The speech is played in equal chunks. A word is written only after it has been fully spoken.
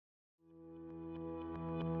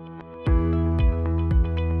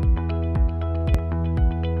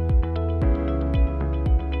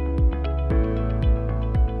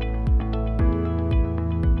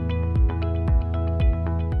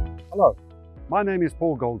Hello, my name is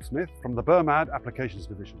Paul Goldsmith from the BERMAD Applications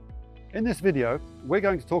Division. In this video, we're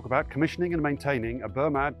going to talk about commissioning and maintaining a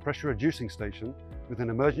BERMAD pressure reducing station with an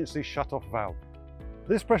emergency shut-off valve.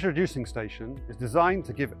 This pressure reducing station is designed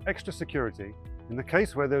to give extra security in the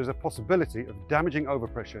case where there is a possibility of damaging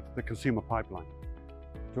overpressure to the consumer pipeline.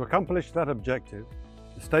 To accomplish that objective,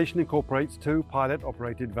 the station incorporates two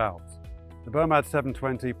pilot-operated valves. The BERMAD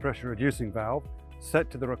 720 pressure reducing valve, set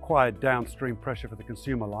to the required downstream pressure for the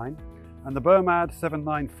consumer line, and the BERMAD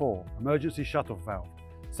 794 emergency shut-off valve,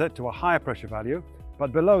 set to a higher pressure value,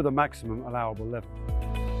 but below the maximum allowable level.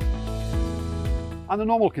 Under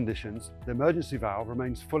normal conditions, the emergency valve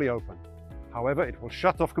remains fully open. However, it will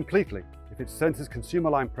shut off completely if it senses consumer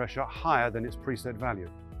line pressure higher than its preset value.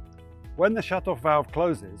 When the shut-off valve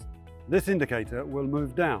closes, this indicator will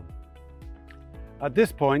move down. At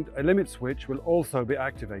this point, a limit switch will also be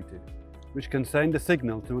activated, which can send a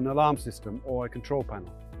signal to an alarm system or a control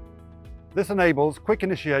panel. This enables quick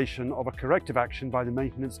initiation of a corrective action by the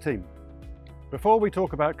maintenance team. Before we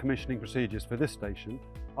talk about commissioning procedures for this station,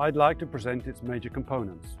 I'd like to present its major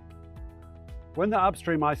components. When the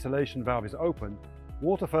upstream isolation valve is opened,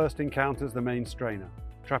 water first encounters the main strainer,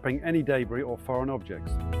 trapping any debris or foreign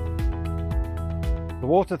objects. The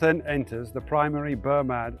water then enters the primary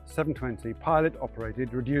BERMAD 720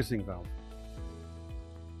 pilot-operated reducing valve.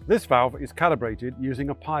 This valve is calibrated using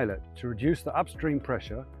a pilot to reduce the upstream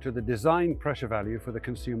pressure to the design pressure value for the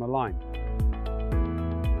consumer line.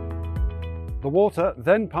 The water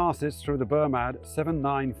then passes through the BERMAD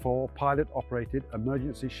 794 pilot-operated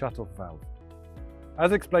emergency shut-off valve.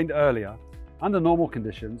 As explained earlier, under normal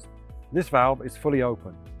conditions, this valve is fully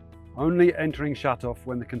open, only entering shut-off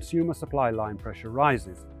when the consumer supply line pressure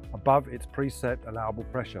rises above its preset allowable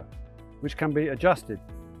pressure, which can be adjusted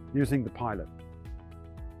using the pilot.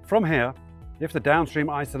 From here, if the downstream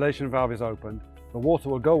isolation valve is opened, the water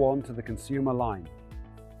will go on to the consumer line.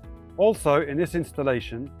 Also, in this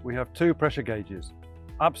installation, we have two pressure gauges,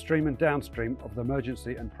 upstream and downstream of the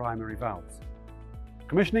emergency and primary valves.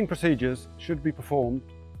 Commissioning procedures should be performed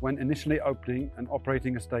when initially opening and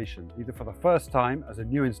operating a station, either for the first time as a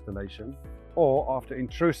new installation or after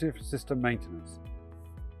intrusive system maintenance.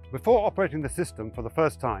 Before operating the system for the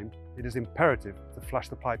first time, it is imperative to flush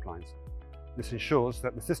the pipelines. This ensures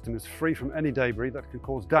that the system is free from any debris that can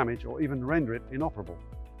cause damage or even render it inoperable.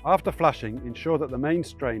 After flushing, ensure that the main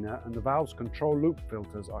strainer and the valve's control loop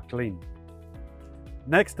filters are clean.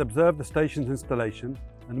 Next, observe the station's installation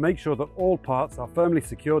and make sure that all parts are firmly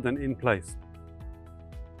secured and in place.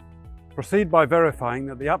 Proceed by verifying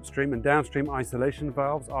that the upstream and downstream isolation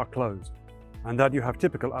valves are closed and that you have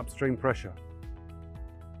typical upstream pressure.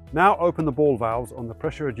 Now open the ball valves on the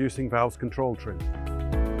pressure reducing valves control trim.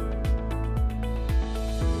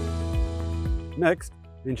 Next,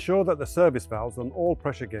 ensure that the service valves on all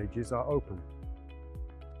pressure gauges are open.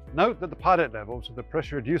 Note that the pilot levels of the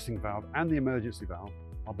pressure reducing valve and the emergency valve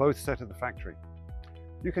are both set at the factory.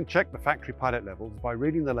 You can check the factory pilot levels by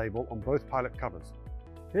reading the label on both pilot covers.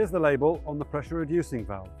 Here's the label on the pressure reducing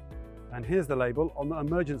valve, and here's the label on the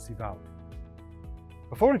emergency valve.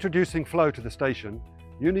 Before introducing flow to the station,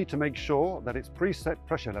 you need to make sure that its preset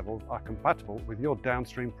pressure levels are compatible with your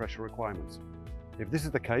downstream pressure requirements. If this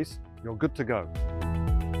is the case, you're good to go.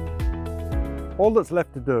 All that's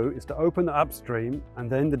left to do is to open the upstream and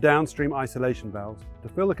then the downstream isolation valves to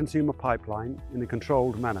fill the consumer pipeline in a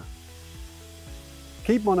controlled manner.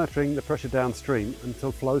 Keep monitoring the pressure downstream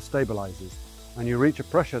until flow stabilizes and you reach a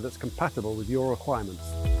pressure that's compatible with your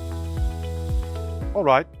requirements.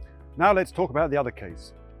 Alright, now let's talk about the other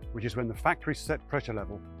case, which is when the factory set pressure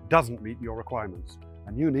level doesn't meet your requirements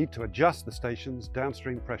and you need to adjust the station's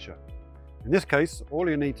downstream pressure. In this case, all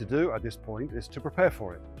you need to do at this point is to prepare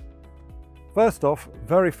for it. First off,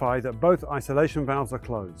 verify that both isolation valves are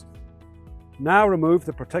closed. Now remove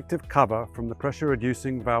the protective cover from the pressure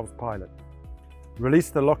reducing valve pilot. Release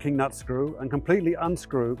the locking nut screw and completely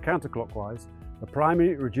unscrew counterclockwise the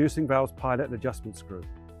primary reducing valve's pilot adjustment screw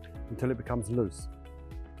until it becomes loose.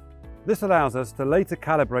 This allows us to later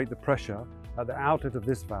calibrate the pressure at the outlet of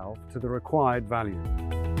this valve to the required value.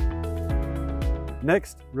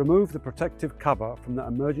 Next, remove the protective cover from the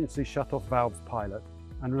emergency shut-off valve's pilot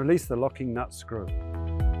and release the locking nut screw.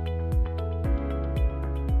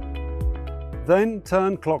 Then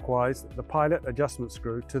turn clockwise the pilot adjustment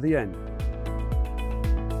screw to the end.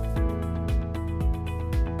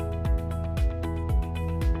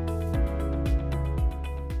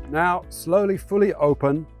 Now slowly fully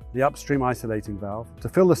open the upstream isolating valve to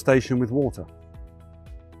fill the station with water.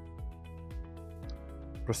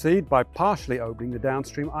 Proceed by partially opening the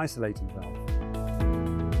downstream isolating valve.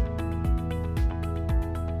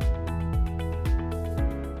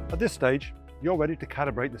 this stage, you're ready to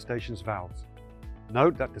calibrate the station's valves.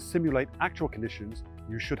 Note that to simulate actual conditions,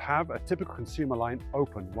 you should have a typical consumer line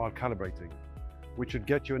open while calibrating, which should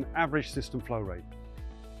get you an average system flow rate.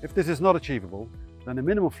 If this is not achievable, then a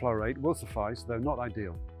minimal flow rate will suffice, though not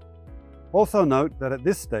ideal. Also note that at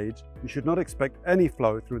this stage, you should not expect any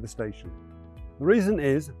flow through the station. The reason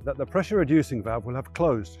is that the pressure reducing valve will have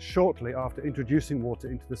closed shortly after introducing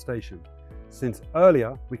water into the station, since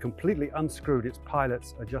earlier we completely unscrewed its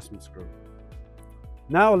pilot's adjustment screw.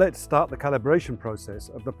 Now let's start the calibration process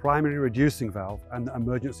of the primary reducing valve and the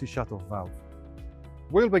emergency shut-off valve.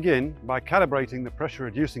 We'll begin by calibrating the pressure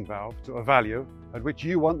reducing valve to a value at which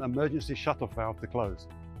you want the emergency shut-off valve to close.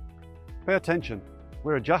 Pay attention,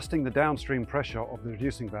 we're adjusting the downstream pressure of the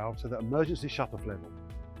reducing valve to the emergency shut-off level.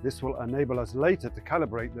 This will enable us later to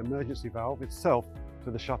calibrate the emergency valve itself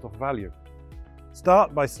to the shut-off value.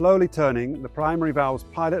 Start by slowly turning the primary valve's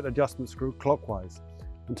pilot adjustment screw clockwise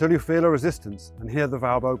until you feel a resistance and hear the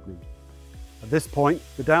valve opening. At this point,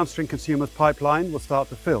 the downstream consumer's pipeline will start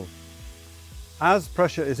to fill. As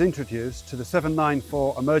pressure is introduced to the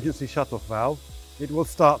 794 emergency shut-off valve, it will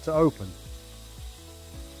start to open.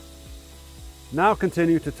 Now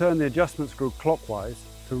continue to turn the adjustment screw clockwise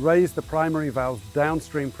to raise the primary valve's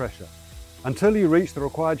downstream pressure until you reach the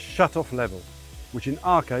required shut-off level, which in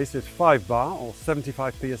our case is 5 bar or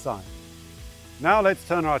 75 psi. Now let's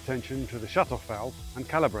turn our attention to the shut-off valve and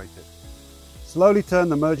calibrate it. Slowly turn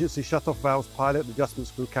the emergency shut-off valve's pilot adjustment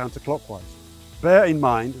screw counterclockwise. Bear in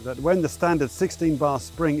mind that when the standard 16 bar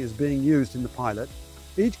spring is being used in the pilot,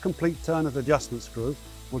 each complete turn of the adjustment screw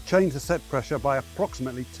will change the set pressure by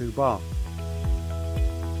approximately 2 bar.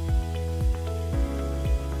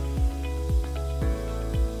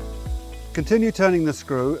 Continue turning the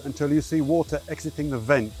screw until you see water exiting the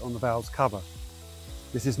vent on the valve's cover.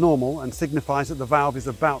 This is normal and signifies that the valve is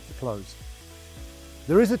about to close.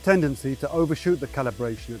 There is a tendency to overshoot the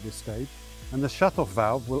calibration at this stage, and the shut-off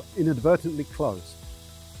valve will inadvertently close.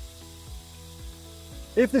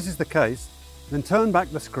 If this is the case, then turn back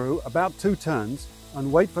the screw about 2 turns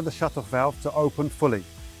and wait for the shut-off valve to open fully.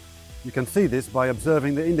 You can see this by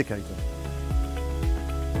observing the indicator.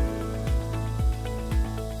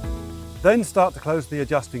 Then start to close the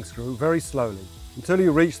adjusting screw very slowly until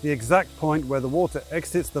you reach the exact point where the water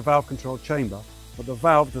exits the valve control chamber, but the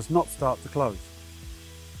valve does not start to close.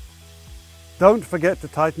 Don't forget to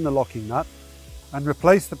tighten the locking nut and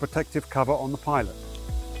replace the protective cover on the pilot.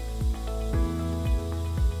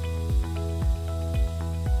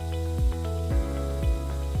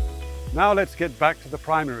 Now let's get back to the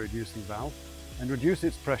primary reducing valve and reduce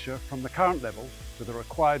its pressure from the current level to the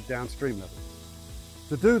required downstream level.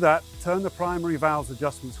 To do that, turn the primary valve's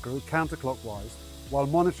adjustment screw counterclockwise while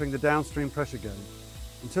monitoring the downstream pressure gauge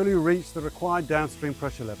until you reach the required downstream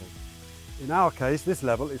pressure level. In our case, this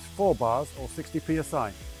level is 4 bars or 60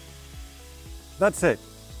 psi. That's it.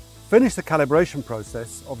 Finish the calibration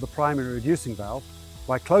process of the primary reducing valve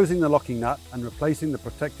by closing the locking nut and replacing the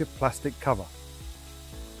protective plastic cover.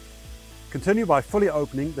 Continue by fully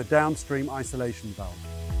opening the downstream isolation valve.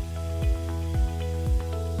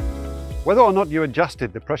 Whether or not you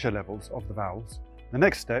adjusted the pressure levels of the valves, the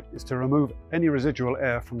next step is to remove any residual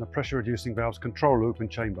air from the pressure reducing valve's control loop and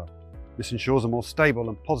chamber. This ensures a more stable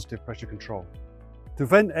and positive pressure control. To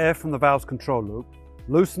vent air from the valve's control loop,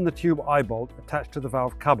 loosen the tube eye bolt attached to the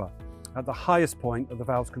valve cover at the highest point of the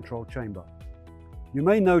valve's control chamber. You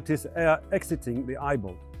may notice air exiting the eye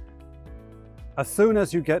bolt. As soon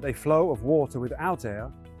as you get a flow of water without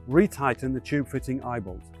air, retighten the tube fitting eye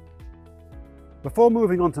bolt. Before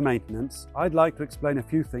moving on to maintenance, I'd like to explain a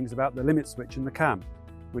few things about the limit switch and the cam,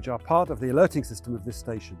 which are part of the alerting system of this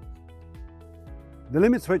station. The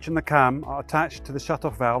limit switch and the cam are attached to the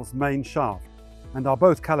shut-off valve's main shaft and are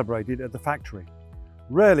both calibrated at the factory.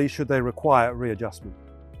 Rarely should they require readjustment.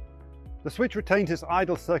 The switch retains its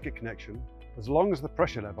idle circuit connection as long as the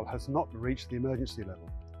pressure level has not reached the emergency level,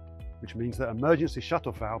 which means that emergency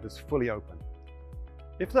shut-off valve is fully open.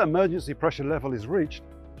 If the emergency pressure level is reached,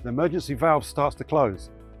 the emergency valve starts to close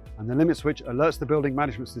and the limit switch alerts the building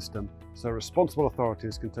management system so responsible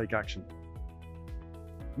authorities can take action.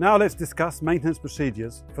 Now let's discuss maintenance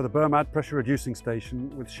procedures for the BERMAD pressure reducing station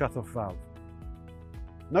with shut-off valve.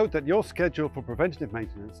 Note that your schedule for preventative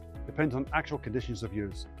maintenance depends on actual conditions of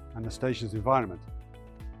use and the station's environment.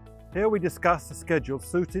 Here we discuss a schedule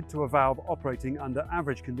suited to a valve operating under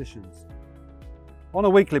average conditions. On a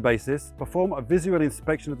weekly basis, perform a visual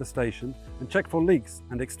inspection of the station and check for leaks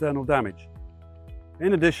and external damage.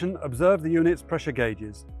 In addition, observe the unit's pressure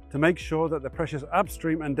gauges to make sure that the pressures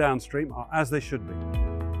upstream and downstream are as they should be.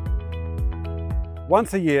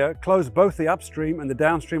 Once a year, close both the upstream and the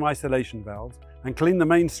downstream isolation valves and clean the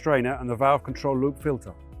main strainer and the valve control loop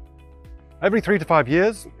filter. Every 3 to 5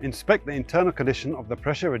 years, inspect the internal condition of the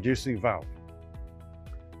pressure reducing valve.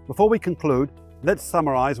 Before we conclude, let's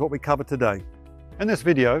summarize what we covered today. In this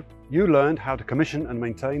video, you learned how to commission and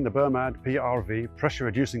maintain the BERMAD PRV pressure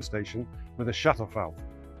reducing station with a shut-off valve.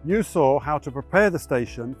 You saw how to prepare the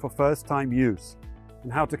station for first-time use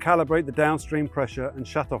and how to calibrate the downstream pressure and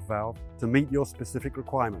shut-off valve to meet your specific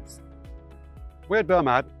requirements. We at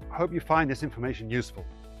BERMAD hope you find this information useful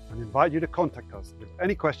and invite you to contact us with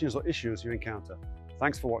any questions or issues you encounter.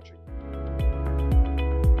 Thanks for watching.